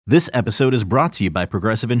This episode is brought to you by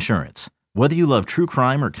Progressive Insurance. Whether you love true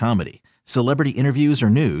crime or comedy, celebrity interviews or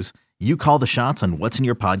news, you call the shots on what's in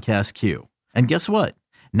your podcast queue. And guess what?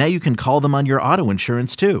 Now you can call them on your auto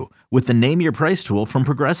insurance too with the Name Your Price tool from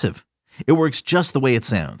Progressive. It works just the way it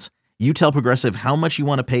sounds. You tell Progressive how much you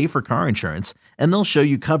want to pay for car insurance, and they'll show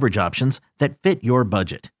you coverage options that fit your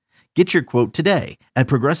budget. Get your quote today at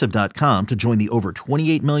Progressive.com to join the over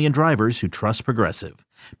 28 million drivers who trust Progressive.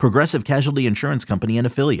 Progressive Casualty Insurance Company and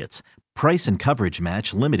Affiliates. Price and coverage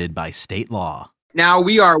match limited by state law. Now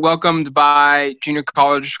we are welcomed by junior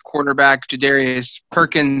college quarterback Jadarius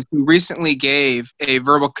Perkins, who recently gave a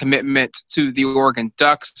verbal commitment to the Oregon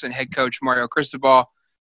Ducks, and head coach Mario Cristobal.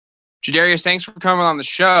 Jadarius, thanks for coming on the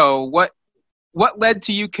show. What led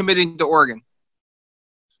to you committing to Oregon?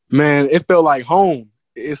 Man, it felt like home.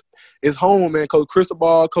 It's home, man. Coach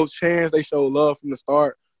Cristobal, Coach Chance, they showed love from the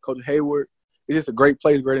start. Coach Hayward. It's just a great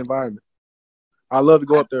place, great environment. I love to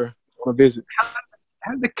go up there on a visit.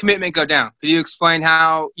 How did the commitment go down? Could you explain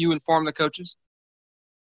how you informed the coaches?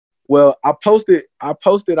 Well, I posted I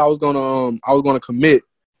was gonna commit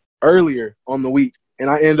earlier on the week, and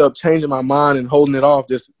I ended up changing my mind and holding it off,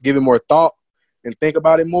 just giving more thought and think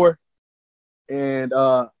about it more. And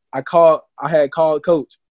I had called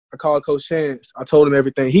Coach. I called Coach Chance. I told him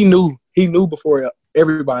everything. He knew before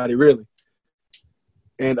everybody, really.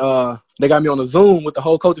 And they got me on a Zoom with the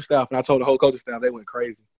whole coaching staff, and I told the whole coaching staff. They went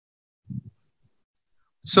crazy.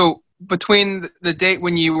 So between the date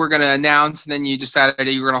when you were going to announce and then you decided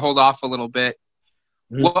that you were going to hold off a little bit,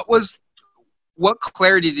 what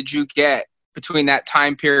clarity did you get between that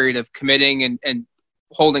time period of committing and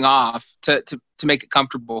holding off to make it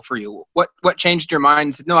comfortable for you? What changed your mind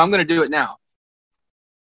and said, no, I'm going to do it now?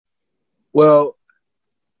 Well,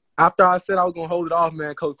 after I said I was going to hold it off,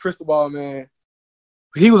 man, Coach Cristobal, man,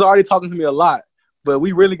 he was already talking to me a lot, but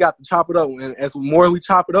we really got to chop it up. And as more we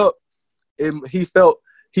chop it up, he felt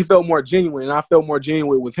more genuine, and I felt more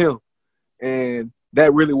genuine with him. And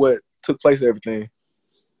that really what took place of everything.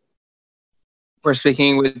 We're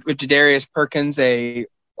speaking with Jadarius Perkins, a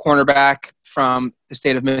cornerback from the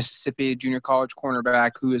state of Mississippi, junior college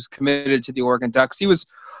cornerback who is committed to the Oregon Ducks.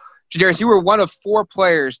 Jadarius, you were one of 4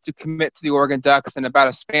 players to commit to the Oregon Ducks in about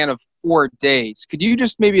a span of 4 days. Could you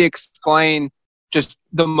just maybe explain just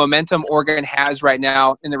the momentum Oregon has right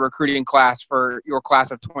now in the recruiting class for your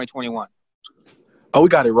class of 2021? Oh, we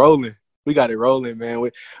got it rolling. Man.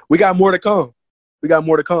 We got more to come. We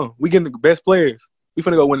getting the best players. We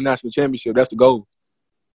finna go win the national championship. That's the goal.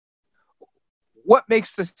 What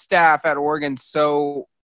makes the staff at Oregon so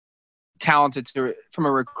talented from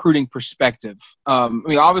a recruiting perspective?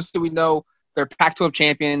 Obviously we know they're Pac-12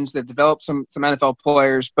 champions. They've developed some NFL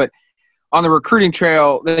players, but on the recruiting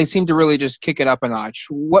trail, they seem to really just kick it up a notch.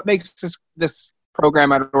 What makes this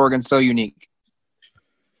program at Oregon so unique?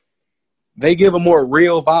 They give a more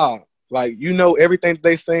real vibe. Like, everything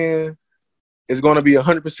they saying is going to be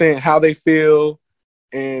 100% how they feel,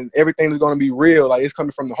 and everything is going to be real. Like, it's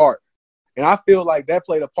coming from the heart. And I feel like that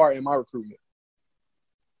played a part in my recruitment.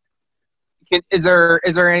 Is there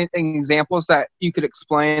any examples that you could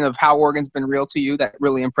explain of how Oregon's been real to you that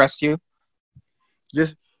really impressed you?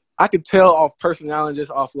 Just, I could tell off personality,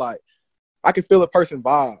 just off I could feel a person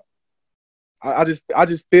vibe. I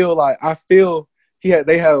just feel like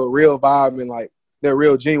they have a real vibe, and they're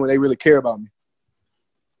real genuine. They really care about me.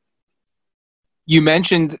 You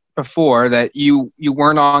mentioned before that you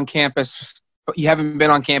weren't on campus. You haven't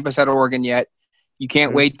been on campus at Oregon yet. You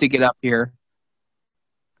can't wait to get up here.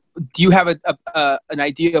 Do you have an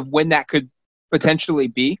idea of when that could potentially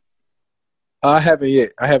be? I haven't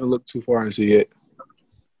yet. I haven't looked too far into it yet.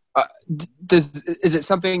 Is it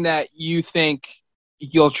something that you think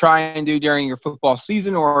you'll try and do during your football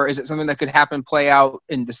season, or is it something that could play out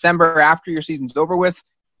in December after your season's over with?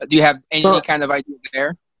 Do you have any kind of idea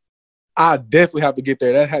there? I definitely have to get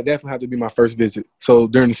there. That definitely have to be my first visit. So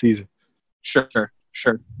during the season. Sure.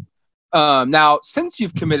 Now, since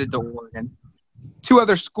you've committed to Oregon, 2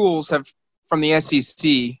 other schools from the SEC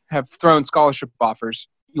have thrown scholarship offers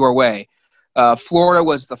your way. Florida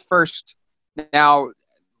was the first. Now,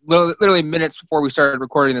 literally minutes before we started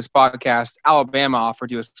recording this podcast, Alabama offered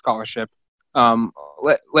you a scholarship.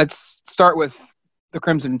 Let's start with the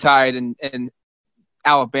Crimson Tide and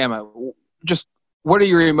Alabama. Just what are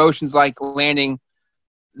your emotions like landing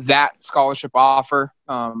that scholarship offer?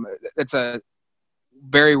 It's a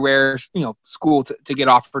very rare, school to get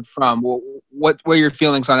offered from. What are your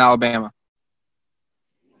feelings on Alabama?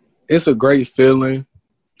 It's a great feeling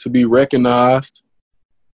to be recognized.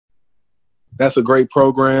 That's a great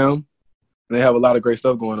program. And they have a lot of great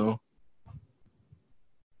stuff going on.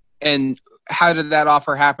 And how did that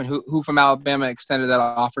offer happen? Who from Alabama extended that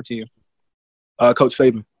offer to you? Coach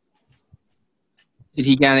Saban. Did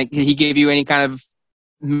he give you any kind of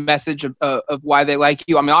message of why they like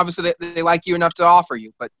you? I mean, obviously they like you enough to offer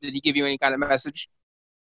you, but did he give you any kind of message?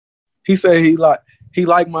 He said he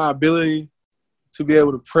liked my ability to be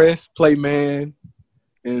able to press, play man,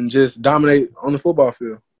 and just dominate on the football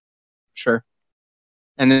field. Sure.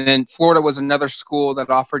 And then Florida was another school that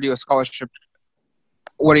offered you a scholarship.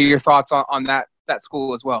 What are your thoughts on that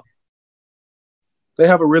school as well? They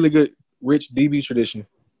have a really good, rich DB tradition,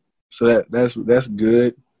 so that's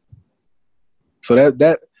good. So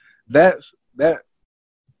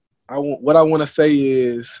what I want to say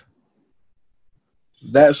is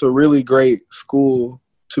that's a really great school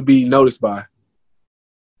to be noticed by.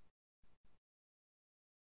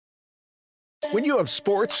 When you have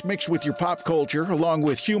sports mixed with your pop culture, along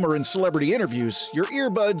with humor and celebrity interviews, your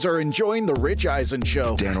earbuds are enjoying The Rich Eisen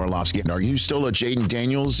Show. Dan Orlovsky, are you still a Jaden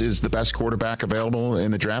Daniels is the best quarterback available in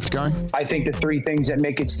the draft guy? I think the three things that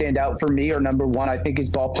make it stand out for me are, number one, I think his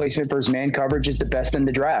ball placement versus man coverage is the best in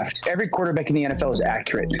the draft. Every quarterback in the NFL is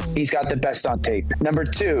accurate. He's got the best on tape. Number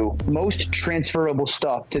two, most transferable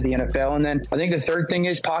stuff to the NFL. And then I think the third thing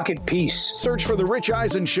is pocket peace. Search for The Rich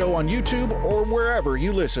Eisen Show on YouTube or wherever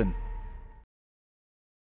you listen.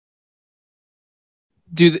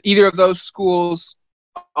 Do either of those schools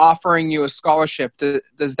offering you a scholarship, do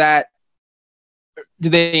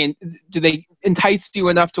they entice you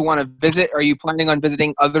enough to want to visit? Are you planning on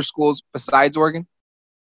visiting other schools besides Oregon?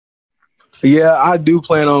 Yeah, I do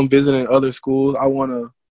plan on visiting other schools. I want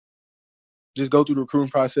to just go through the recruiting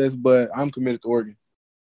process, but I'm committed to Oregon.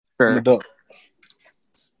 Sure.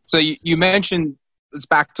 So you mentioned, it's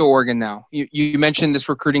back to Oregon now. You mentioned this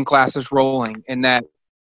recruiting class is rolling and that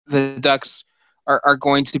the Ducks are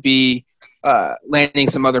going to be landing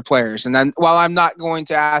some other players. And then while I'm not going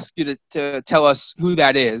to ask you to tell us who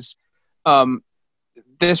that is,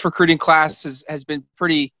 this recruiting class has been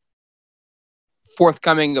pretty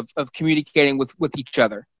forthcoming of communicating with each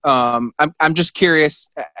other. I'm just curious,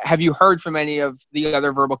 have you heard from any of the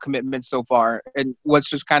other verbal commitments so far? And what's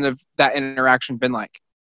just kind of that interaction been like?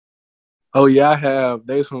 Oh, yeah, I have.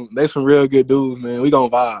 They some real good dudes, man. We gonna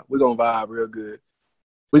vibe. We're gonna vibe real good.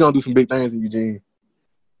 We're going to do some big things in Eugene.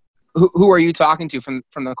 Who are you talking to from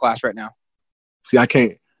the class right now? See, I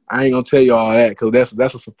ain't going to tell you all that because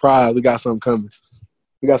that's a surprise. We got something coming.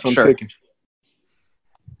 We got something ticking.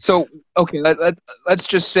 So, okay, let's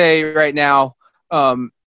just say right now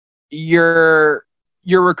you're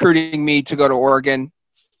recruiting me to go to Oregon.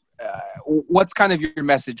 What's kind of your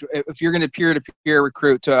message? If you're going to peer-to-peer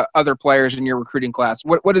recruit to other players in your recruiting class,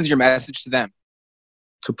 what is your message to them?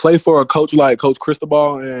 To play for a coach like Coach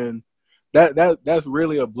Cristobal, and that's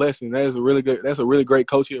really a blessing. That's a really great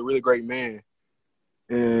coach. He's a really great man,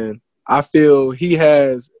 and I feel he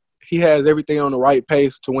has everything on the right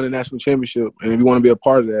pace to win a national championship. And if you want to be a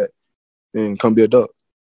part of that, then come be a Duck.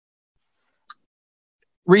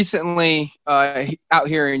 Recently, out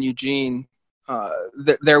here in Eugene,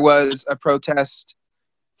 there was a protest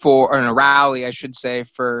or a rally, I should say,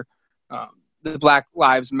 for the Black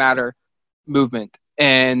Lives Matter movement.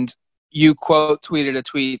 And you tweeted a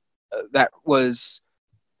tweet that was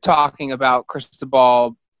talking about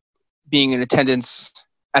Cristobal being in attendance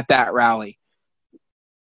at that rally.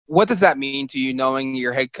 What does that mean to you, knowing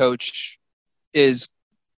your head coach is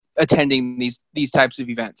attending these types of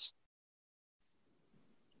events?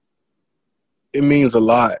 It means a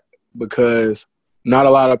lot because not a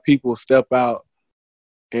lot of people step out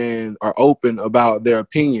and are open about their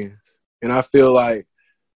opinions. And I feel like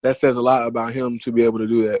that says a lot about him to be able to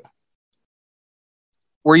do that.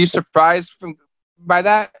 Were you surprised by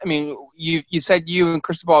that? I mean, you said you and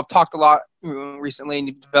Cristobal have talked a lot recently and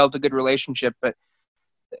you've developed a good relationship, but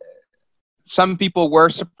some people were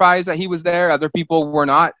surprised that he was there. Other people were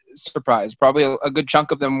not surprised. Probably a good chunk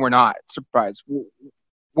of them were not surprised.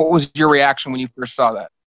 What was your reaction when you first saw that?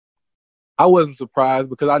 I wasn't surprised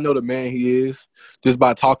because I know the man he is. Just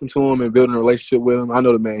by talking to him and building a relationship with him, I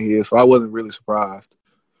know the man he is. So I wasn't really surprised.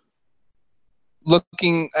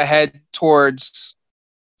 Looking ahead towards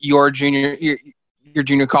your junior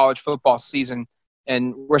college football season,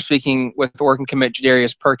 and we're speaking with Oregon commit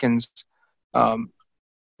Jadarius Perkins.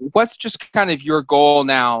 What's just kind of your goal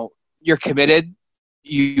now? You're committed.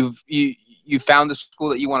 You found the school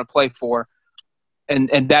that you want to play for, and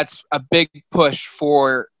that's a big push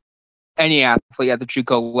for any athlete at the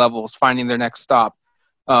JUCO levels, finding their next stop.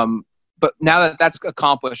 But now that that's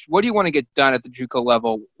accomplished, what do you want to get done at the JUCO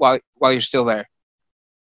level while you're still there?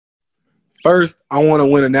 First, I want to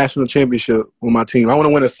win a national championship with my team. I want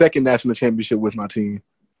to win a second national championship with my team.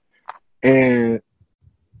 And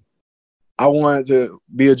I wanted to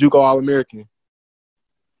be a JUCO All-American.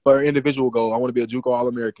 For an individual goal, I want to be a JUCO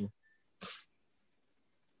All-American.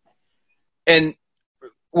 And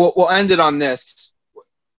we'll end it on this.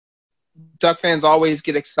 Duck fans always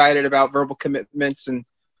get excited about verbal commitments, and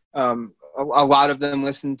a lot of them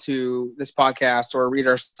listen to this podcast or read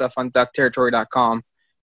our stuff on duckterritory.com.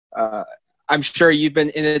 I'm sure you've been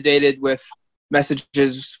inundated with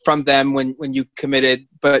messages from them when you committed,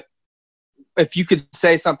 but if you could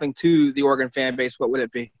say something to the Oregon fan base, what would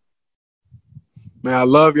it be? Man, I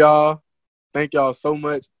love y'all. Thank y'all so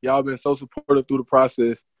much. Y'all been so supportive through the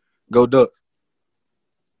process. Go Ducks.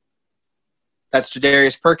 That's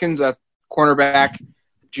Jadarius Perkins, a cornerback,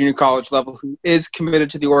 junior college level, who is committed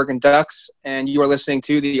to the Oregon Ducks, and you are listening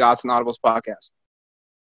to the Odds and Audibles podcast.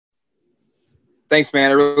 Thanks,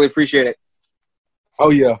 man. I really appreciate it. Oh,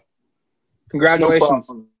 yeah. Congratulations.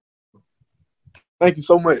 No, thank you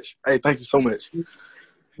so much. Hey, thank you so much.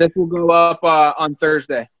 This will go up on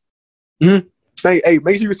Thursday. Mm-hmm. Hey,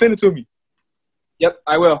 make sure you send it to me. Yep,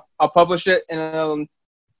 I will. I'll publish it, and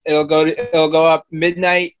it'll go up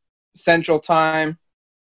midnight Central Time,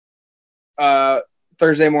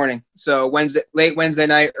 Thursday morning. So late Wednesday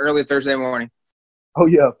night, early Thursday morning. Oh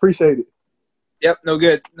yeah, appreciate it. Yep, no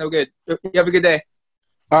good. You have a good day.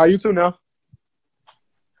 All right, you too now.